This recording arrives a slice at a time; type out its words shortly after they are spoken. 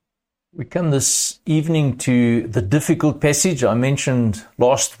We come this evening to the difficult passage I mentioned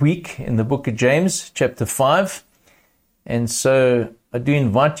last week in the book of James, chapter 5. And so I do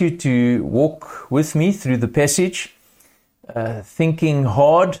invite you to walk with me through the passage, thinking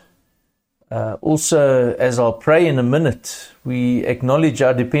hard. Also, as I'll pray in a minute, we acknowledge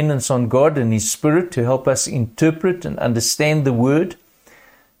our dependence on God and His Spirit to help us interpret and understand the Word.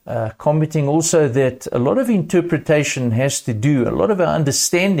 Commenting also that a lot of interpretation has to do, a lot of our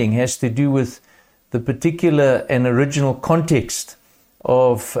understanding has to do with the particular and original context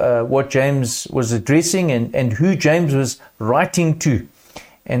of what James was addressing and who James was writing to.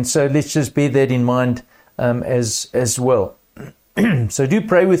 And so let's just bear that in mind as well. So do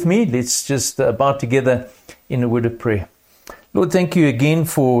pray with me. Let's just bow together in a word of prayer. Lord, thank you again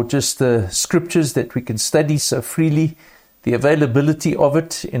for just the scriptures that we can study so freely, the availability of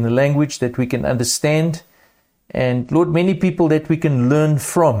it in a language that we can understand, and Lord, many people that we can learn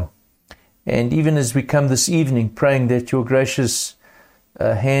from. And even as we come this evening, praying that your gracious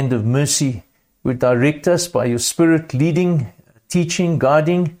hand of mercy would direct us by your Spirit, leading, teaching,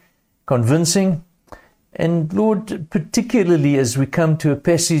 guiding, convincing. And Lord, particularly as we come to a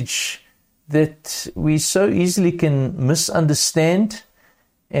passage that we so easily can misunderstand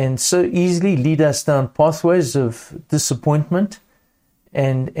and so easily lead us down pathways of disappointment.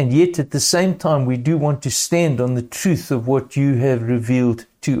 And yet at the same time, we do want to stand on the truth of what you have revealed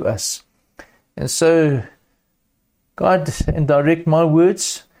to us. And so, guide and direct my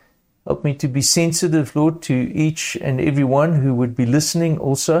words. Help me to be sensitive, Lord, to each and every one who would be listening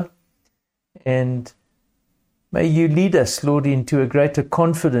also. And may you lead us, Lord, into a greater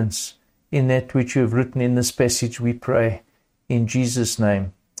confidence in that which you have written in this passage, we pray, in Jesus'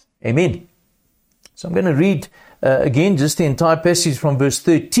 name. Amen. So I'm going to read again just the entire passage from verse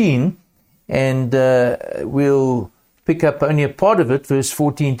 13, and we'll pick up only a part of it, verse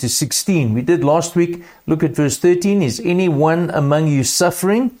 14 to 16. We did last week look at verse 13. Is anyone among you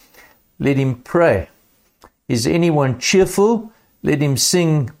suffering? Let him pray. Is anyone cheerful? Let him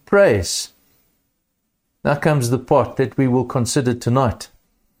sing praise. Now comes the part that we will consider tonight.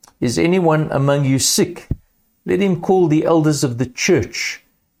 Is anyone among you sick? Let him call the elders of the church,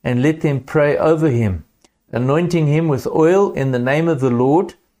 and let them pray over him, anointing him with oil in the name of the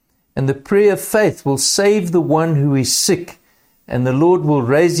Lord. And the prayer of faith will save the one who is sick, and the Lord will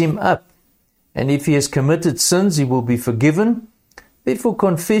raise him up. And if he has committed sins, he will be forgiven. Therefore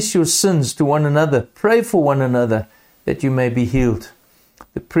confess your sins to one another. Pray for one another, that you may be healed.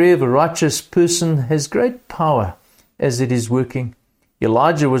 The prayer of a righteous person has great power as it is working.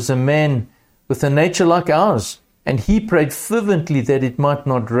 Elijah was a man with a nature like ours, and he prayed fervently that it might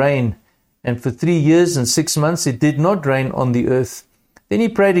not rain. And for 3 years and 6 months it did not rain on the earth. Then he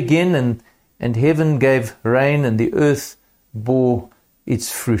prayed again, and heaven gave rain, and the earth bore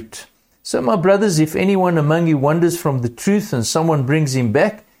its fruit. So, my brothers, if anyone among you wanders from the truth and someone brings him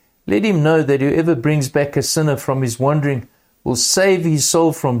back, let him know that whoever brings back a sinner from his wandering will save his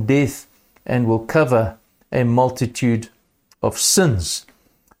soul from death and will cover a multitude of sins.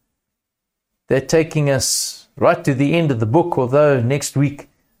 They're taking us right to the end of the book, although next week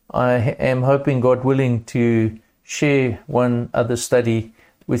I am hoping, God willing, to share one other study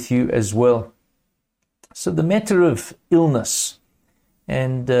with you as well. So the matter of illness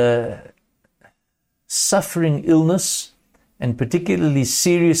and suffering illness, and particularly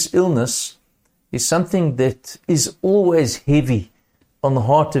serious illness, is something that is always heavy on the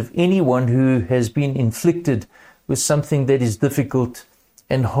heart of anyone who has been inflicted with something that is difficult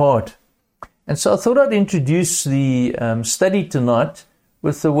and hard. And so I thought I'd introduce the study tonight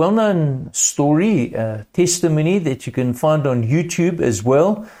with a well-known story, testimony that you can find on YouTube as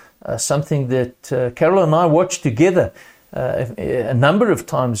well, something that Carol and I watched together a number of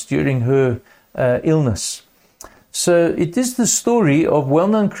times during her illness. So it is the story of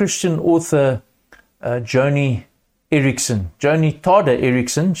well-known Christian author Joni Eareckson, Joni Tada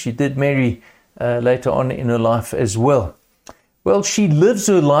Eareckson. She did marry later on in her life as well. Well, she lives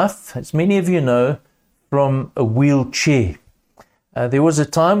her life, as many of you know, from a wheelchair. There was a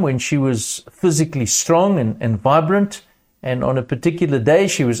time when she was physically strong and vibrant, and on a particular day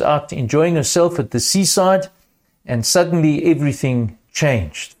she was out enjoying herself at the seaside, and suddenly everything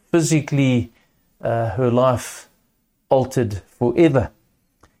changed. Physically, her life altered forever.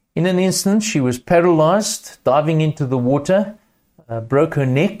 In an instant, she was paralyzed, diving into the water, broke her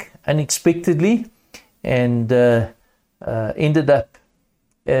neck unexpectedly, and ended up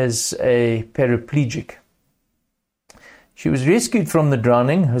as a paraplegic. She was rescued from the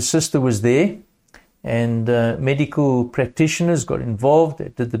drowning. Her sister was there, and medical practitioners got involved. They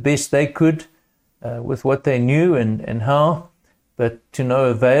did the best they could with what they knew and how, but to no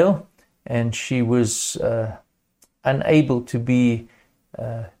avail. and she was unable to be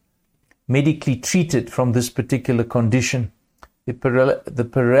medically treated from this particular condition. The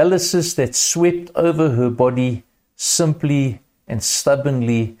paralysis that swept over her body simply and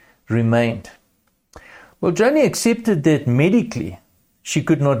stubbornly remained. Well, Joni accepted that medically she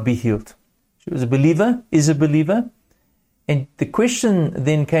could not be healed. She was a believer, is a believer, and the question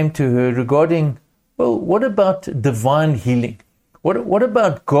then came to her regarding, well, what about divine healing? What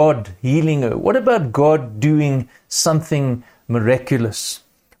about God healing her? What about God doing something miraculous?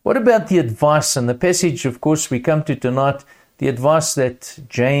 What about the advice and the passage, of course, we come to tonight, the advice that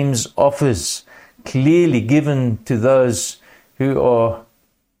James offers, clearly given to those who are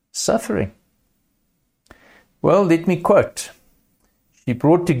suffering? Well, let me quote. She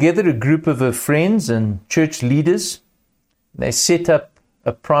brought together a group of her friends and church leaders. They set up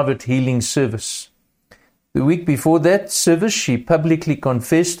a private healing service. The week before that service, she publicly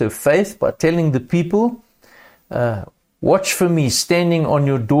confessed her faith by telling the people, watch for me standing on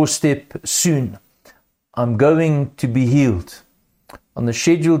your doorstep soon. I'm going to be healed. On the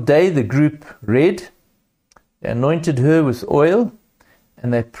scheduled day, the group read, they anointed her with oil,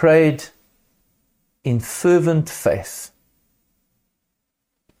 and they prayed in fervent faith.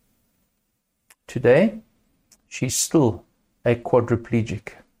 Today, she's still a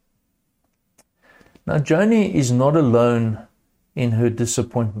quadriplegic. Now, Joni is not alone in her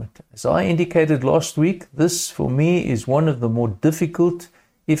disappointment. As I indicated last week, this for me is one of the more difficult,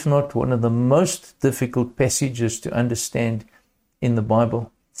 if not one of the most difficult passages to understand in the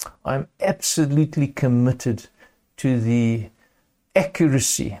Bible. I'm absolutely committed to the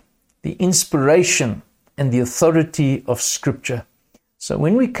accuracy, the inspiration, and the authority of Scripture. So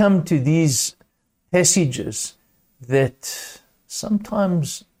when we come to these passages that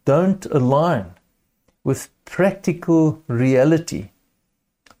sometimes don't align with practical reality,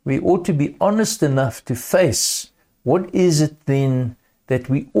 we ought to be honest enough to face what is it then that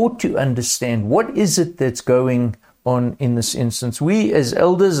we ought to understand. What is it that's going on in this instance? We as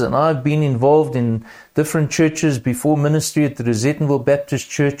elders, and I've been involved in different churches before ministry at the Rosettenville Baptist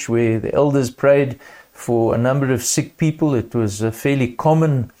Church, where the elders prayed for a number of sick people. It was a fairly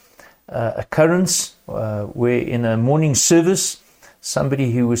common occurrence where in a morning service,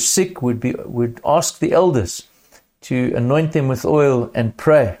 somebody who was sick would ask the elders to anoint them with oil and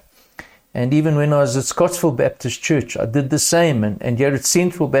pray. And even when I was at Scottsville Baptist Church, I did the same. And here at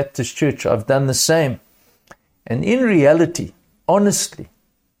Central Baptist Church, I've done the same. And in reality, honestly,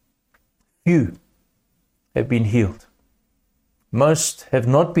 few have been healed. Most have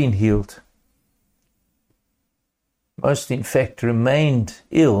not been healed. Most, in fact, remained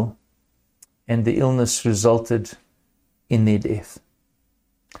ill, and the illness resulted in their death.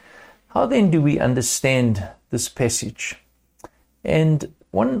 How then do we understand this passage? And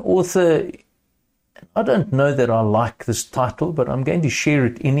one author, I don't know that I like this title, but I'm going to share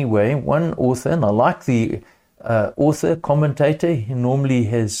it anyway. One author, and I like the author, commentator, he normally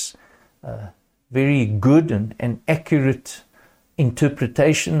has very good and accurate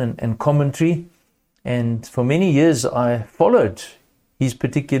interpretation and commentary. And for many years I followed his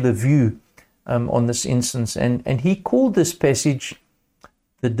particular view on this instance. And he called this passage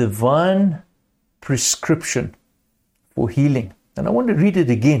the divine prescription for healing. And I want to read it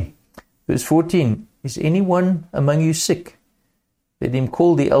again. Verse 14, is anyone among you sick? Let him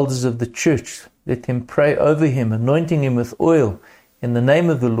call the elders of the church. Let him pray over him, anointing him with oil in the name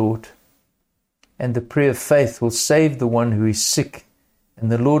of the Lord. And the prayer of faith will save the one who is sick,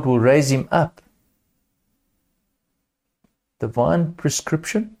 and the Lord will raise him up. Divine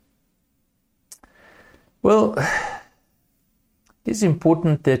prescription? Well, it is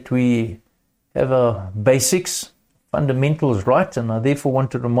important that we have our basics, fundamentals right, and I therefore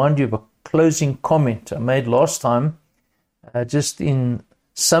want to remind you of a closing comment I made last time, just in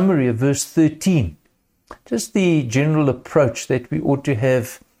summary of verse 13. Just the general approach that we ought to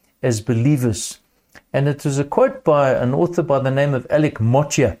have as believers. And it was a quote by an author by the name of Alec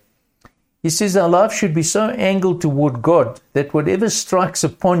Motyer. He says, our life should be so angled toward God that whatever strikes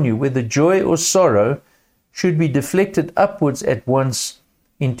upon you, whether joy or sorrow, should be deflected upwards at once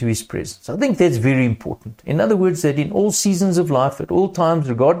into His presence. I think that's very important. In other words, that in all seasons of life, at all times,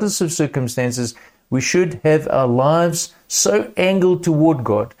 regardless of circumstances, we should have our lives so angled toward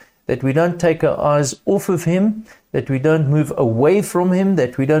God that we don't take our eyes off of Him, that we don't move away from Him,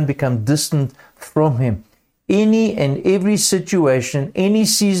 that we don't become distant from Him. Any and every situation, any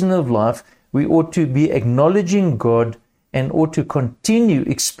season of life, we ought to be acknowledging God and ought to continue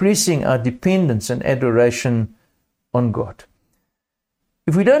expressing our dependence and adoration on God.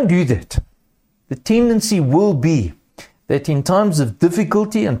 If we don't do that, the tendency will be that in times of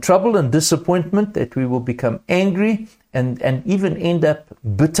difficulty and trouble and disappointment, that we will become angry and even end up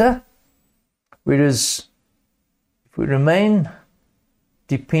bitter. Whereas if we remain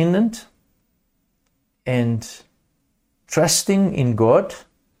dependent and trusting in God,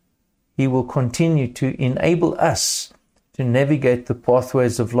 He will continue to enable us to navigate the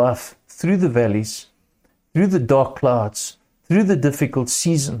pathways of life through the valleys, through the dark clouds, through the difficult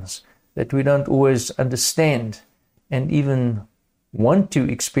seasons that we don't always understand and even want to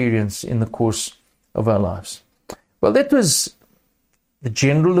experience in the course of our lives. Well, that was the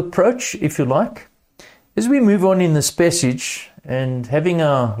general approach, if you like. As we move on in this passage and having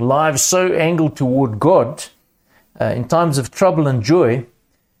our lives so angled toward God in times of trouble and joy,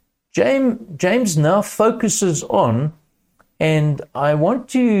 James now focuses on, and I want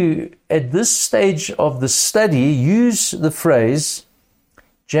to, at this stage of the study, use the phrase,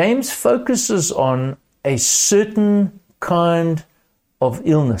 James focuses on a certain kind of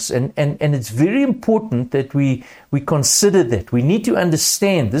illness. And it's very important that we consider that. We need to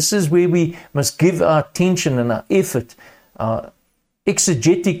understand. This is where we must give our attention and our effort. Our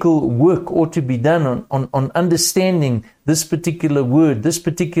exegetical work ought to be done on understanding this particular word, this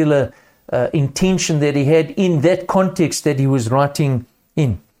particular intention that he had in that context that he was writing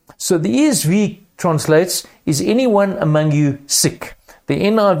in. So the ESV translates, is anyone among you sick? The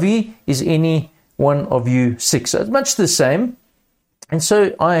NIV is any one of you sick. So it's much the same. And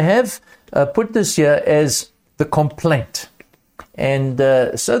so I have put this here as the complaint. And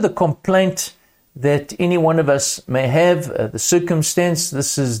so the complaint that any one of us may have, the circumstance,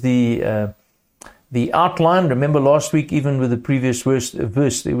 this is the outline. Remember last week, even with the previous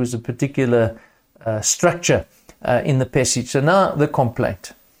verse, there was a particular structure in the passage. So now the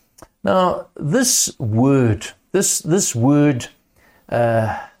complaint. Now this word, this word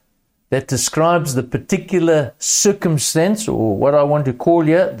that describes the particular circumstance, or what I want to call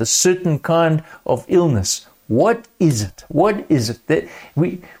here, the certain kind of illness. What is it? What is it? That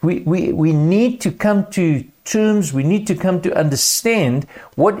we need to come to terms, we need to come to understand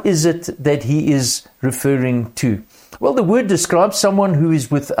what is it that he is referring to. Well, the word describes someone who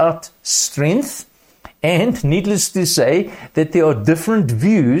is without strength, and needless to say that there are different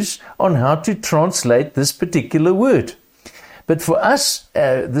views on how to translate this particular word. But for us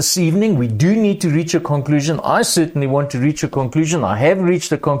this evening, we do need to reach a conclusion. I certainly want to reach a conclusion. I have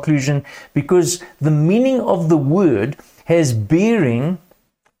reached a conclusion because the meaning of the word has bearing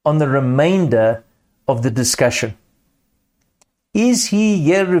on the remainder of the discussion. Is he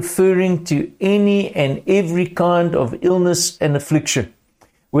here referring to any and every kind of illness and affliction?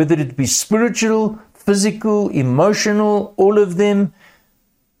 Whether it be spiritual, physical, emotional, all of them.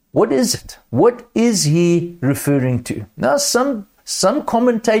 What is it? What is he referring to? Now, some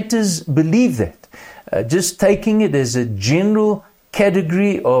commentators believe that, just taking it as a general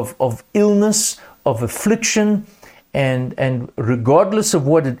category of illness, of affliction, and regardless of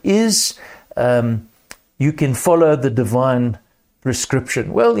what it is, you can follow the divine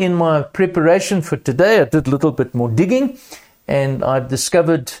prescription. Well, in my preparation for today, I did a little bit more digging, and I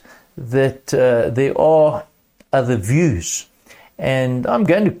discovered that there are other views. And I'm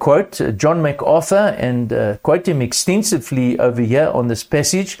going to quote John MacArthur and quote him extensively over here on this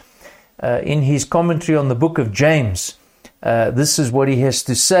passage in his commentary on the book of James. This is what he has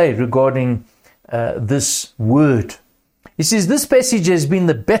to say regarding this word. He says, this passage has been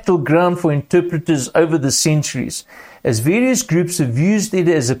the battleground for interpreters over the centuries, as various groups have used it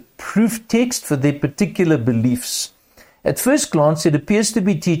as a proof text for their particular beliefs. At first glance, it appears to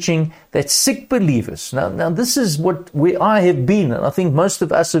be teaching that sick believers, now this is where I have been, and I think most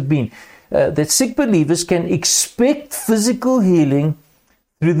of us have been, that sick believers can expect physical healing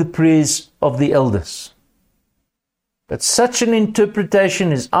through the prayers of the elders. But such an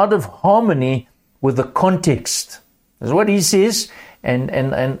interpretation is out of harmony with the context. That's what he says, and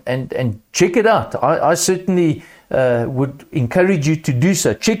check it out. I certainly would encourage you to do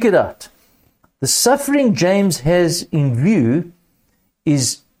so. Check it out. The suffering James has in view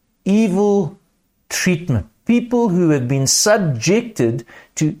is evil treatment. People who have been subjected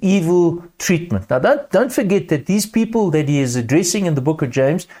to evil treatment. Now, don't forget that these people that he is addressing in the book of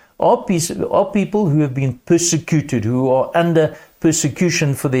James are people who have been persecuted, who are under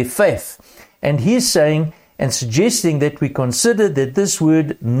persecution for their faith. And he's saying and suggesting that we consider that this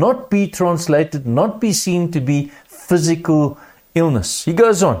word not be translated, not be seen to be physical illness. He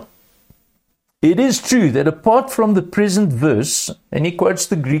goes on. It is true that apart from the present verse, and he quotes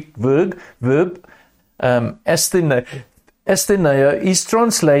the Greek verb astheneo is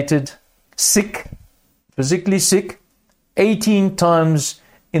translated sick, physically sick, 18 times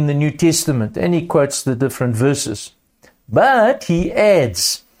in the New Testament, and he quotes the different verses. But he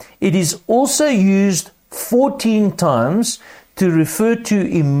adds, it is also used 14 times to refer to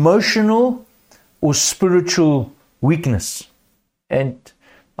emotional or spiritual weakness. And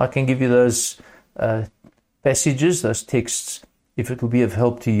I can give you those passages, those texts, if it will be of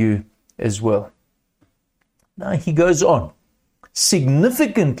help to you as well. Now he goes on.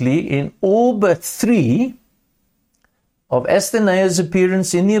 Significantly, in all but 3 of Asthenaeus'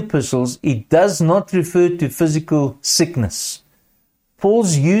 appearance in the epistles, it does not refer to physical sickness.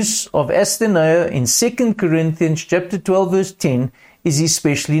 Paul's use of Asthenaea in 2 Corinthians chapter 12 verse 10 is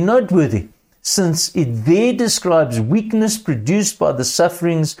especially noteworthy, since it there describes weakness produced by the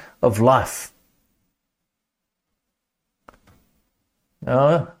sufferings of life.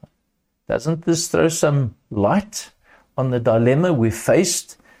 Now, doesn't this throw some light on the dilemma we're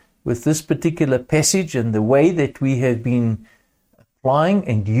faced with this particular passage and the way that we have been applying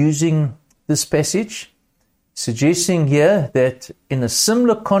and using this passage? Suggesting here that in a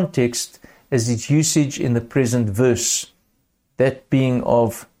similar context as its usage in the present verse, that being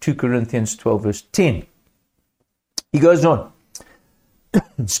of 2 Corinthians 12 verse 10. He goes on,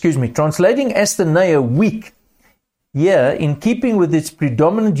 translating Asthenaea weak here, in keeping with its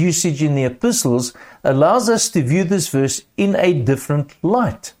predominant usage in the epistles, allows us to view this verse in a different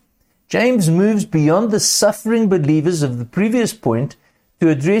light. James moves beyond the suffering believers of the previous point to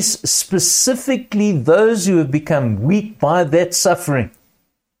address specifically those who have become weak by that suffering.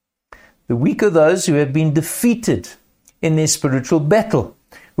 The weak are those who have been defeated in their spiritual battle,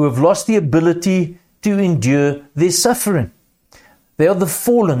 who have lost the ability to endure their suffering. They are the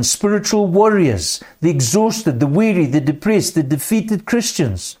fallen spiritual warriors, the exhausted, the weary, the depressed, the defeated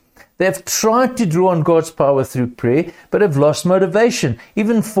Christians. They have tried to draw on God's power through prayer, but have lost motivation,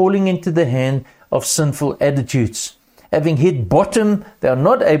 even falling into the hand of sinful attitudes. Having hit bottom, they are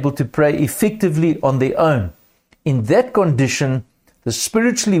not able to pray effectively on their own. In that condition, the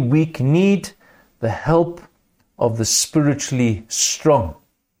spiritually weak need the help of the spiritually strong.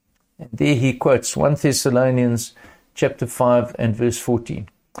 And there he quotes 1 Thessalonians chapter 5 and verse 14.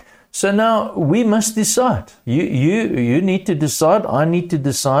 So now we must decide. You need to decide. I need to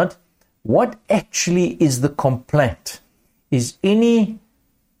decide what actually is the complaint. Is any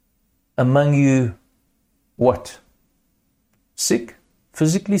among you what? Sick?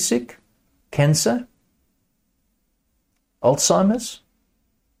 Physically sick? Cancer? Alzheimer's?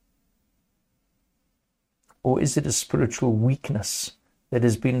 Or is it a spiritual weakness that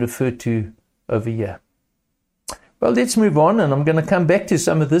has been referred to over here? Well, let's move on, and I'm going to come back to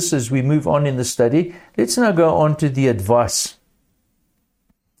some of this as we move on in the study. Let's now go on to the advice.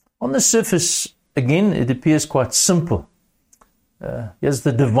 On the surface, again, it appears quite simple. Here's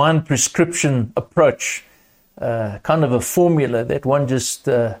the divine prescription approach, kind of a formula that one just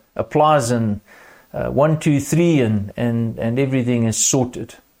applies in 1, 2, 3, and everything is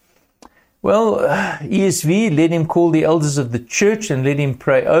sorted. Well, ESV, let him call the elders of the church and let him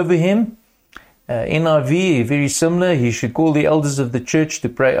pray over him. NIV, very similar. He should call the elders of the church to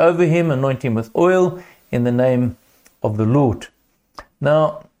pray over him, anoint him with oil in the name of the Lord.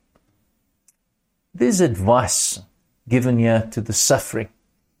 Now, there's advice given here to the suffering.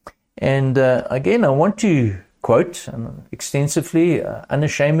 And again, I want to quote extensively,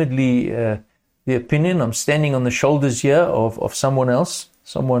 unashamedly, the opinion. I'm standing on the shoulders here of someone else,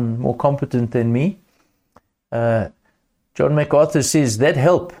 someone more competent than me. John MacArthur says that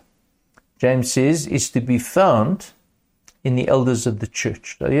help, James says, is to be found in the elders of the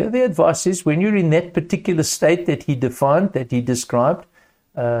church. So yeah, the advice is when you're in that particular state that he defined, that he described,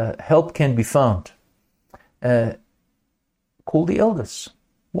 help can be found. Call the elders.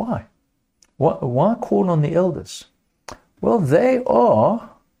 Why? Why call on the elders? Well, they are,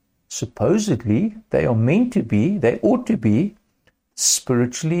 supposedly, they are meant to be, they ought to be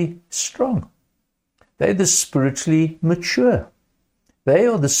spiritually strong. They're the spiritually mature. They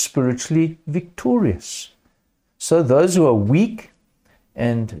are the spiritually victorious. So those who are weak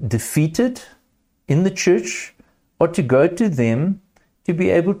and defeated in the church are to go to them to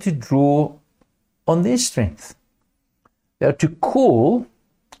be able to draw on their strength. They are to call,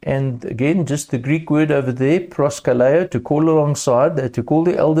 and again, just the Greek word over there, proskaleo, to call alongside, they're to call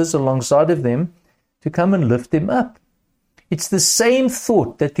the elders alongside of them to come and lift them up. It's the same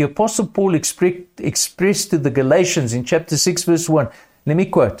thought that the Apostle Paul expressed to the Galatians in chapter 6, verse 1. Let me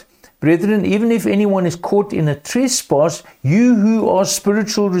quote, "Brethren, even if anyone is caught in a trespass, you who are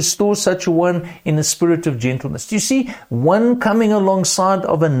spiritual, restore such a one in a spirit of gentleness." Do you see? One coming alongside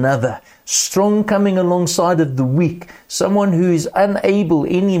of another, strong coming alongside of the weak, someone who is unable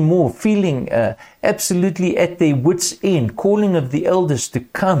anymore, feeling absolutely at their wits' end, calling of the elders to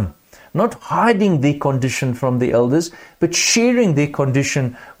come not hiding their condition from the elders, but sharing their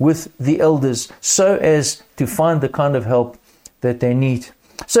condition with the elders so as to find the kind of help that they need.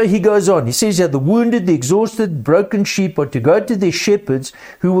 So he goes on. He says here, the wounded, the exhausted, broken sheep are to go to their shepherds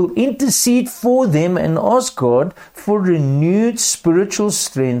who will intercede for them and ask God for renewed spiritual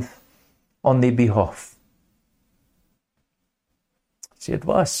strength on their behalf. It's the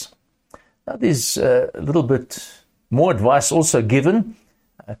advice. Now there's a little bit more advice also given.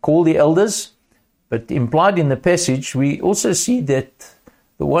 Call the elders. But implied in the passage, we also see that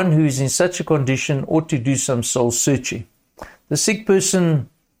the one who is in such a condition ought to do some soul searching. The sick person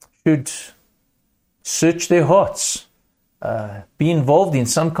should search their hearts, be involved in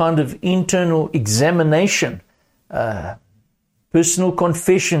some kind of internal examination, personal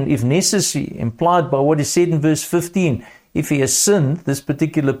confession if necessary, implied by what is said in verse 15. If he has sinned, this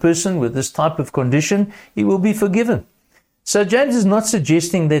particular person with this type of condition, he will be forgiven. So James is not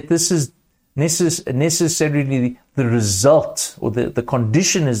suggesting that this is necessarily the result, or the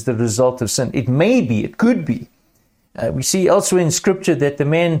condition is the result of sin. It may be, it could be. We see elsewhere in Scripture that the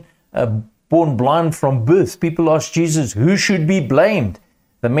man born blind from birth, people ask Jesus, who should be blamed,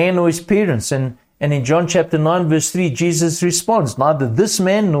 the man or his parents? And in John chapter 9 verse 3, Jesus responds, neither this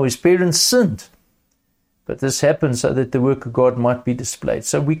man nor his parents sinned, but this happened so that the work of God might be displayed.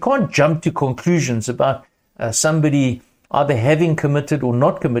 So we can't jump to conclusions about somebody either having committed or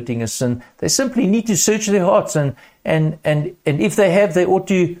not committing a sin. They simply need to search their hearts, and if they have, they ought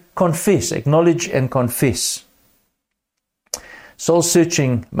to confess, acknowledge and confess. Soul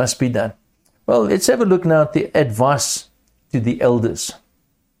searching must be done. Well, let's have a look now at the advice to the elders.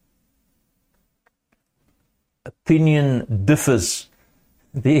 Opinion differs.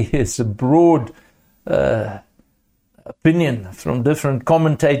 There is a broad opinion from different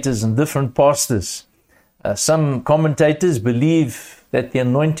commentators and different pastors. Some commentators believe that the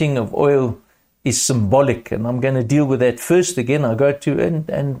anointing of oil is symbolic, and I'm going to deal with that first. Again, I go to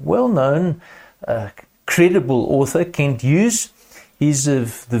and well-known, credible author, Kent Hughes. He's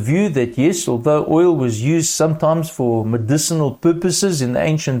of the view that yes, although oil was used sometimes for medicinal purposes in the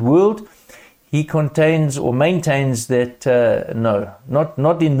ancient world, he contains or maintains that no,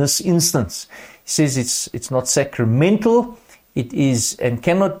 not in this instance. He says it's not sacramental. It is and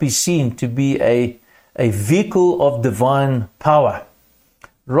cannot be seen to be a vehicle of divine power.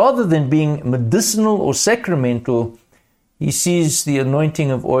 Rather than being medicinal or sacramental, he sees the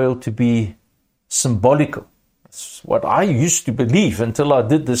anointing of oil to be symbolical. That's what I used to believe until I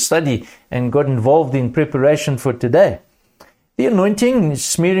did the study and got involved in preparation for today. The anointing is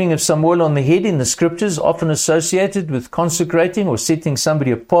smearing of some oil on the head in the scriptures, often associated with consecrating or setting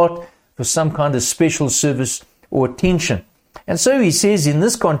somebody apart for some kind of special service or attention. And so he says in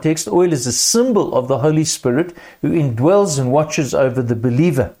this context, oil is a symbol of the Holy Spirit who indwells and watches over the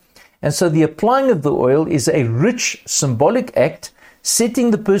believer. And so the applying of the oil is a rich symbolic act,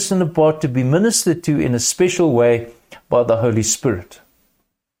 setting the person apart to be ministered to in a special way by the Holy Spirit.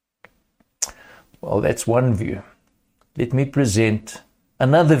 Well, that's one view. Let me present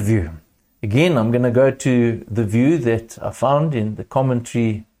another view. Again, I'm going to go to the view that I found in the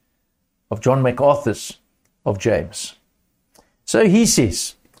commentary of John MacArthur's of James. So he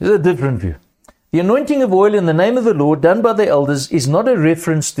says, there's a different view. The anointing of oil in the name of the Lord done by the elders is not a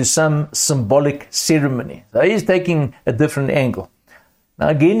reference to some symbolic ceremony. So he's taking a different angle. Now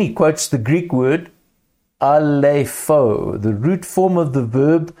again, he quotes the Greek word alepho. The root form of the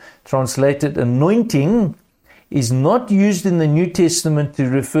verb translated anointing is not used in the New Testament to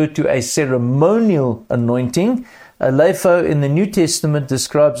refer to a ceremonial anointing. Alepho in the New Testament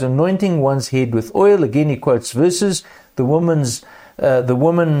describes anointing one's head with oil. Again, he quotes verses. The woman's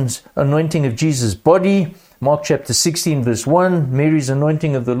anointing of Jesus' body, Mark chapter 16 verse 1, Mary's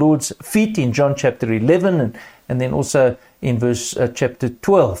anointing of the Lord's feet in John chapter 11, and then also in verse chapter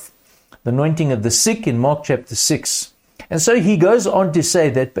 12, the anointing of the sick in Mark chapter 6. And so he goes on to say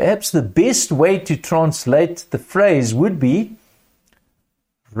that perhaps the best way to translate the phrase would be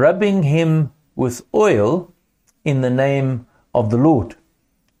rubbing him with oil in the name of the Lord.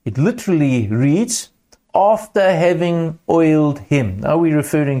 It literally reads, after having oiled him. Now we're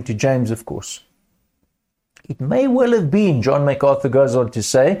referring to James, of course. It may well have been, John MacArthur goes on to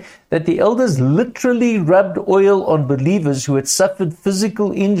say, that the elders literally rubbed oil on believers who had suffered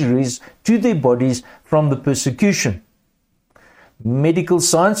physical injuries to their bodies from the persecution. Medical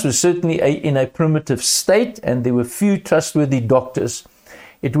science was certainly in a primitive state, and there were few trustworthy doctors.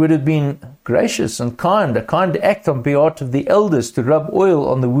 It would have been gracious and kind, a kind act on behalf of the elders to rub oil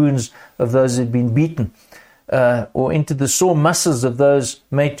on the wounds of those who had been beaten, or into the sore muscles of those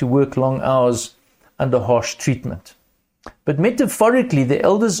made to work long hours under harsh treatment. But metaphorically, the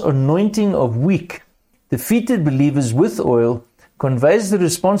elders' anointing of weak, defeated believers with oil conveys the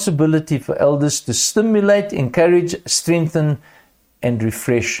responsibility for elders to stimulate, encourage, strengthen, and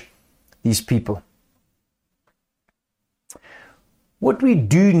refresh these people. What we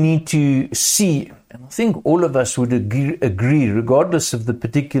do need to see, and I think all of us would agree, regardless of the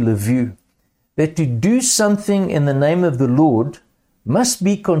particular view, that to do something in the name of the Lord must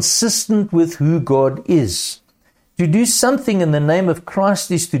be consistent with who God is. To do something in the name of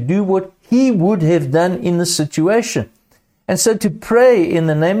Christ is to do what He would have done in the situation. And so to pray in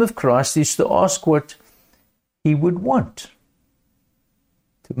the name of Christ is to ask what He would want.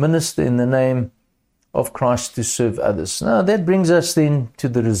 To minister in the name of Christ to serve others. Now that brings us then to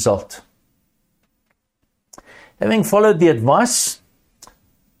the result. Having followed the advice,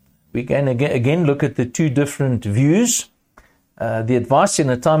 we can again look at the two different views. The advice in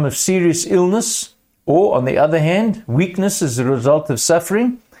a time of serious illness, or on the other hand, weakness as a result of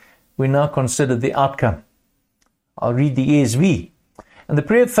suffering. We now consider the outcome. I'll read the ESV. And the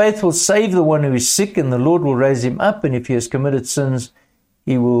prayer of faith will save the one who is sick, and the Lord will raise him up, and if he has committed sins,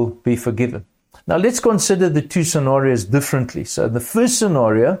 he will be forgiven. Now let's consider the two scenarios differently. So the first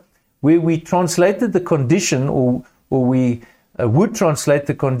scenario, where we translated the condition, or we would translate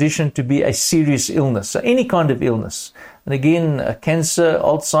the condition to be a serious illness, so any kind of illness. And again, cancer,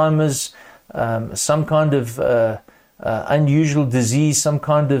 Alzheimer's, some kind of unusual disease, some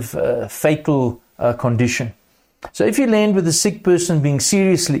kind of fatal condition. So if you land with a sick person being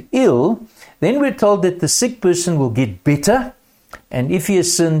seriously ill, then we're told that the sick person will get better, and if he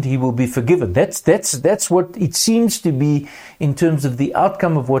has sinned, he will be forgiven. That's what it seems to be in terms of the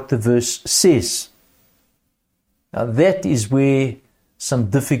outcome of what the verse says. Now that is where some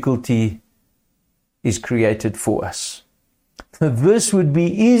difficulty is created for us. The verse would be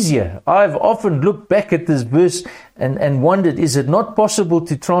easier. I've often looked back at this verse and wondered, is it not possible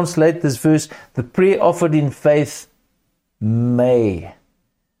to translate this verse, the prayer offered in faith may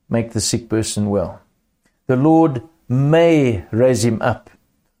make the sick person well. The Lord may raise him up.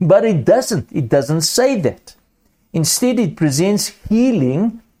 But it doesn't. It doesn't say that. Instead, it presents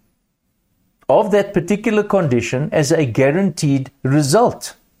healing of that particular condition as a guaranteed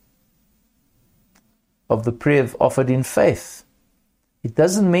result of the prayer offered in faith. It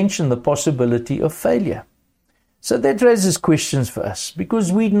doesn't mention the possibility of failure. So that raises questions for us,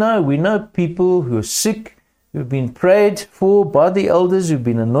 because we know people who are sick, who have been prayed for by the elders, who've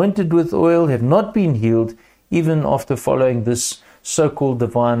been anointed with oil, have not been healed, even after following this so-called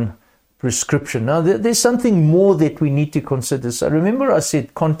divine prescription. Now, there's something more that we need to consider. So remember I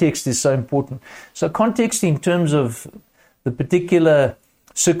said context is so important. So context in terms of the particular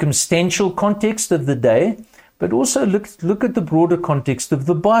circumstantial context of the day, but also look at the broader context of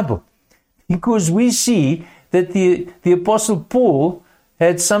the Bible. Because we see that the Apostle Paul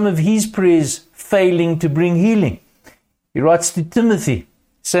had some of his prayers failing to bring healing. He writes to Timothy,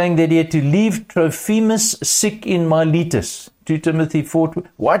 saying that he had to leave Trophimus sick in Miletus. 2 Timothy 4.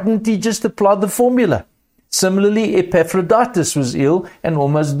 Why didn't he just apply the formula? Similarly, Epaphroditus was ill and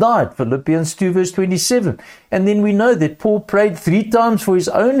almost died. Philippians 2 verse 27. And then we know that Paul prayed 3 times for his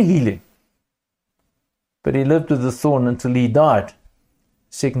own healing. But he lived with the thorn until he died.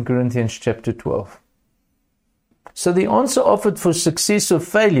 2 Corinthians chapter 12. So the answer offered for success or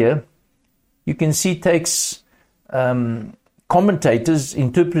failure, you can see, takes commentators,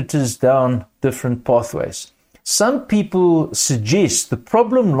 interpreters down different pathways. Some people suggest the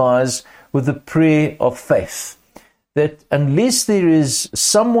problem lies with the prayer of faith. That unless there is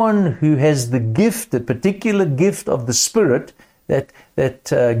someone who has the gift, a particular gift of the Spirit, that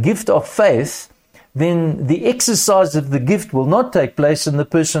gift of faith, then the exercise of the gift will not take place and the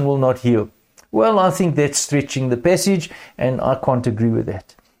person will not heal. Well, I think that's stretching the passage, and I can't agree with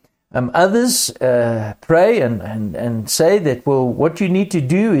that. Others pray and say that, well, what you need to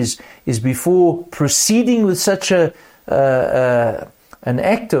do is before proceeding with such an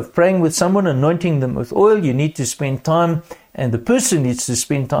act of praying with someone, anointing them with oil, you need to spend time, and the person needs to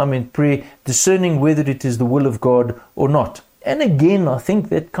spend time in prayer, discerning whether it is the will of God or not. And again, I think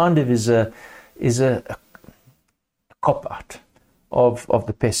that kind of is a cop-out of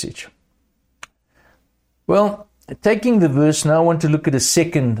the passage. Well, taking the verse now, I want to look at the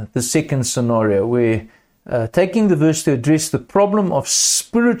second scenario, where taking the verse to address the problem of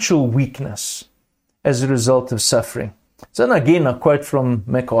spiritual weakness as a result of suffering. So again, I quote from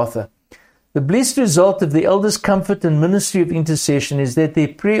MacArthur. The blessed result of the elders' comfort and ministry of intercession is that their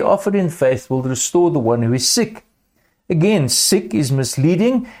prayer offered in faith will restore the one who is sick. Again, sick is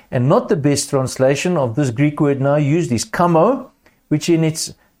misleading, and not the best translation of this Greek word now used is kamo, which in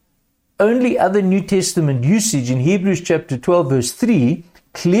its only other New Testament usage in Hebrews chapter 12 verse 3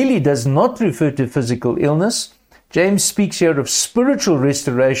 clearly does not refer to physical illness. James speaks here of spiritual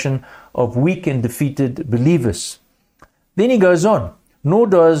restoration of weak and defeated believers. Then he goes on, nor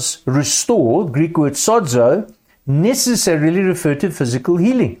does restore, Greek word sozo, necessarily refer to physical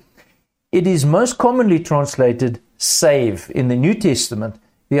healing. It is most commonly translated save in the New Testament.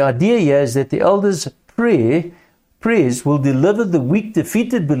 The idea here is that the elders' prayers will deliver the weak,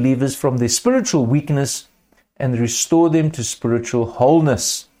 defeated believers from their spiritual weakness and restore them to spiritual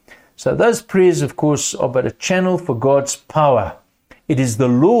wholeness. So those prayers, of course, are but a channel for God's power. It is the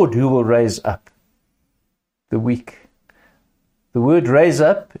Lord who will raise up the weak. The word raise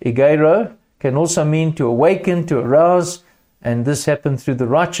up, egero, can also mean to awaken, to arouse, and this happened through the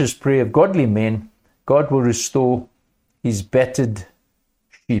righteous prayer of godly men. God will restore his battered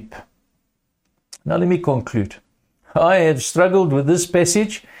sheep. Now let me conclude. I have struggled with this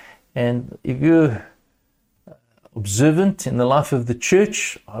passage, and if you're observant in the life of the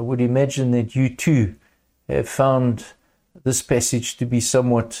church, I would imagine that you too have found this passage to be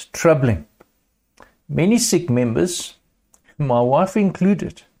somewhat troubling. Many sick members, my wife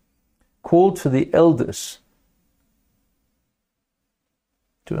included, called for the elders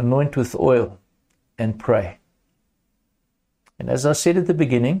to anoint with oil and pray. And as I said at the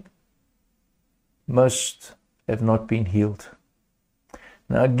beginning, most have not been healed.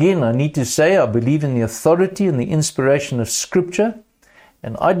 Now again, I need to say I believe in the authority and the inspiration of Scripture,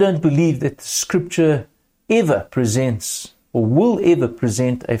 and I don't believe that the Scripture ever presents or will ever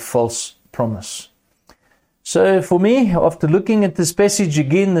present a false promise. So for me, after looking at this passage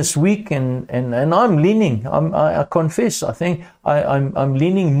again this week, and I'm leaning, I confess, I think I'm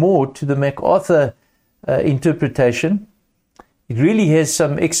leaning more to the MacArthur interpretation. It really has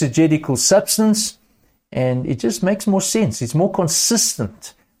some exegetical substance, and it just makes more sense. It's more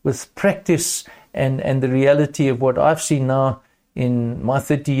consistent with practice and the reality of what I've seen now in my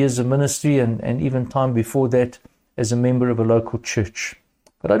 30 years of ministry and even time before that as a member of a local church.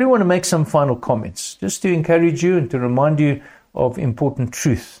 But I do want to make some final comments, just to encourage you and to remind you of important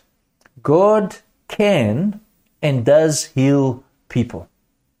truth. God can and does heal people,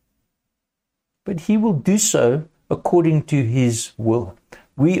 but he will do so according to his will.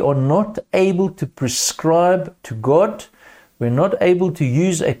 We are not able to prescribe to God. We're not able to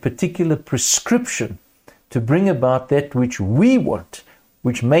use a particular prescription to bring about that which we want,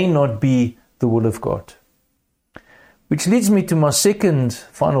 which may not be the will of God. Which leads me to my second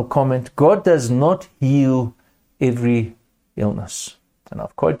final comment. God does not heal every illness. And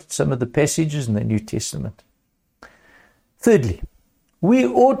I've quoted some of the passages in the New Testament. Thirdly, we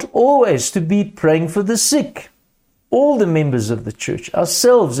ought always to be praying for the sick. All the members of the church,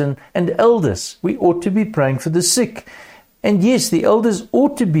 ourselves and elders, we ought to be praying for the sick. And yes, the elders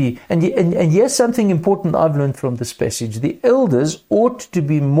ought to be, and here's something important I've learned from this passage. The elders ought to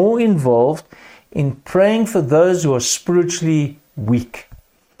be more involved in praying for those who are spiritually weak.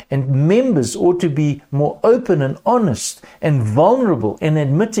 And members ought to be more open and honest and vulnerable in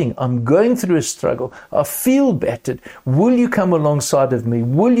admitting, I'm going through a struggle. I feel battered. Will you come alongside of me?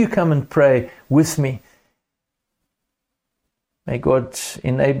 Will you come and pray with me? May God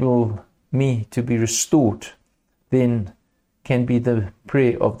enable me to be restored. Then can be the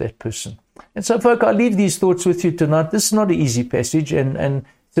prayer of that person. And so, folk, I leave these thoughts with you tonight. This is not an easy passage, and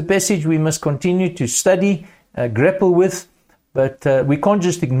it's a passage we must continue to study, grapple with, but we can't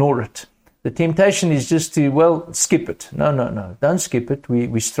just ignore it. The temptation is just to, skip it. No, don't skip it.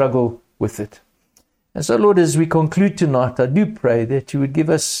 We struggle with it. And so, Lord, as we conclude tonight, I do pray that you would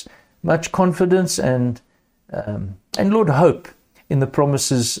give us much confidence and Lord, hope in the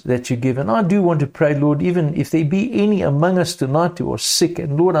promises that you give. And I do want to pray, Lord, even if there be any among us tonight who are sick,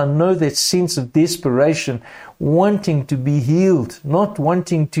 and Lord, I know that sense of desperation, wanting to be healed, not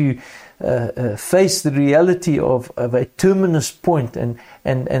wanting to face the reality of a terminus point and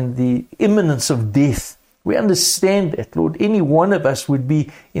the imminence of death. We understand that, Lord. Any one of us would be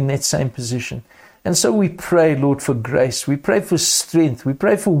in that same position. And so we pray, Lord, for grace. We pray for strength. We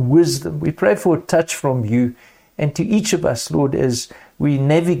pray for wisdom. We pray for a touch from you. And to each of us, Lord, as we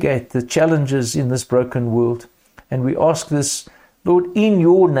navigate the challenges in this broken world. And we ask this, Lord, in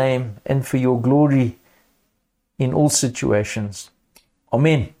your name and for your glory in all situations.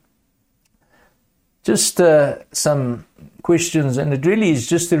 Amen. Just some questions, and it really is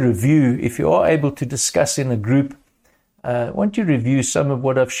just a review. If you are able to discuss in a group, I want you to review some of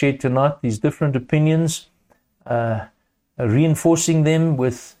what I've shared tonight, these different opinions, reinforcing them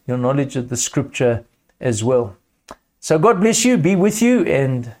with your knowledge of the Scripture as well. So God bless you, be with you,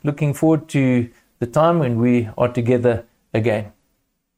 and looking forward to the time when we are together again.